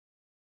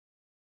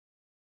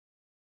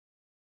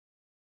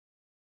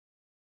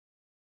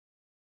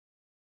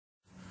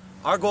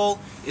Our goal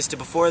is to,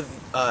 before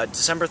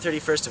December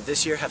 31st of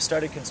this year, have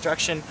started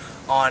construction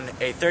on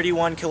a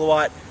 31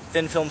 kilowatt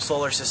thin film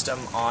solar system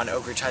on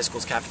Oak Ridge High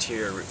School's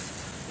cafeteria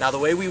roof. Now the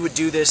way we would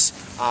do this,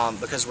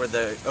 because we're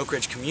the Oak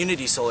Ridge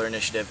Community Solar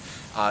Initiative,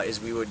 is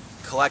we would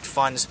collect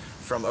funds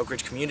from Oak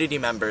Ridge community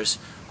members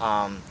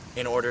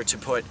in order to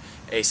put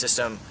a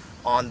system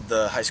on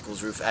the high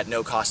school's roof at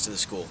no cost to the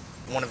school.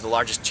 One of the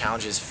largest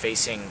challenges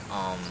facing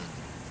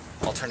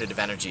alternative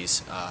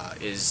energies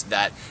is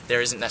that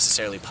there isn't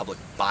necessarily public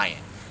buy-in.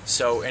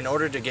 So in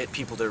order to get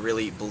people to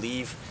really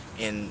believe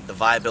in the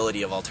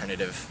viability of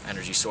alternative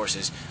energy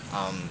sources,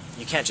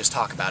 you can't just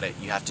talk about it,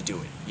 you have to do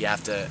it. You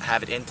have to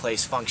have it in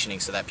place, functioning,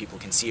 so that people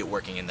can see it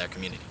working in their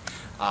community.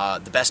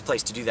 The best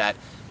place to do that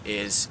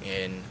is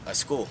in a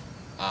school,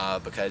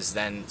 because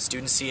then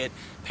students see it,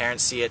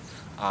 parents see it,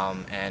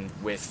 and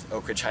with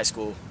Oak Ridge High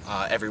School,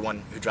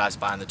 everyone who drives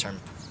by on the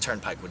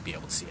turnpike would be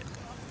able to see it.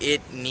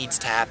 It needs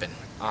to happen.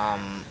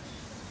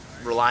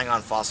 Relying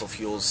on fossil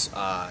fuels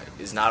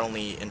is not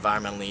only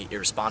environmentally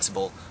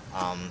irresponsible,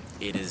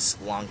 it is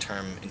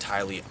long-term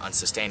entirely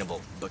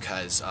unsustainable,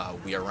 because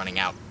we are running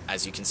out,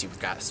 as you can see with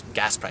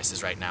gas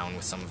prices right now and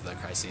with some of the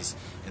crises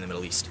in the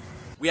Middle East.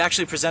 We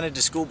actually presented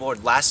to school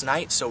board last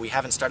night, so we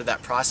haven't started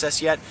that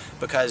process yet,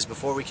 because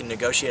before we can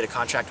negotiate a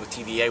contract with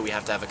TVA, we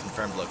have to have a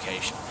confirmed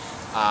location.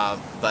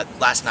 But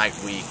last night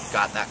we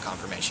got that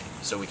confirmation,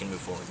 so we can move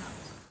forward now.